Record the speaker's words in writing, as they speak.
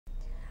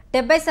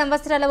70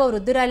 సంవత్సరాల ఓ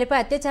వృద్ధురాలిపై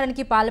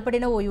అత్యాచారానికి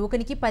పాల్పడిన ఓ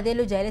యువకునికి 10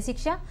 ఏళ్లు జైలు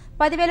శిక్ష,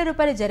 10,000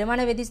 రూపాయల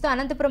జరిమానా విధిస్తూ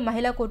అనంతపురం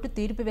మహిళా కోర్టు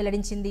తీర్పు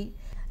వెల్లడించింది.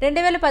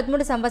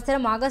 2013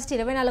 సంవత్సరం ఆగస్టు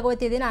 24వ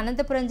తేదీన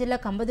అనంతపురం జిల్లా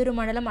కంబదూరు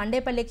మండలం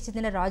అండేపల్లికి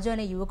చెందిన రాజు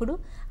అనే యువకుడు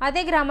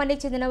అదే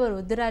గ్రామానికి చెందిన ఓ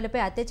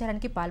వృద్ధురాలిపై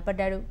అత్యాచారానికి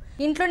పాల్పడ్డాడు.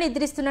 ఇంట్లో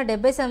నిద్రిస్తున్న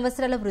 70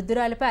 సంవత్సరాల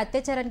వృద్ధురాలిపై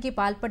అత్యాచారానికి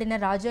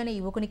పాల్పడిన రాజు అనే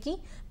యువకునికి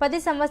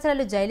 10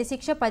 సంవత్సరాలు జైలు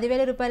శిక్ష,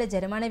 10,000 రూపాయల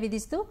జరిమానా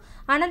విధిస్తూ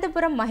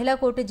అనంతపురం మహిళా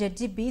కోర్టు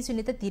జడ్జి బి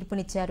సునీత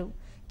తీర్పునిచ్చారు.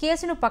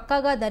 కేసును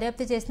పక్కాగా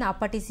దర్యాప్తు చేసిన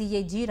అప్పటి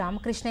CI G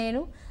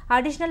రామకృష్ణయ్యను,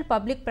 additional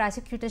public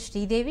prosecutor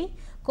Sridevi,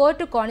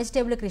 court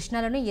constable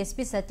కృష్ణలను,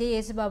 SP సత్య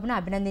యేసుబాబును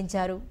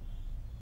అభినందించారు.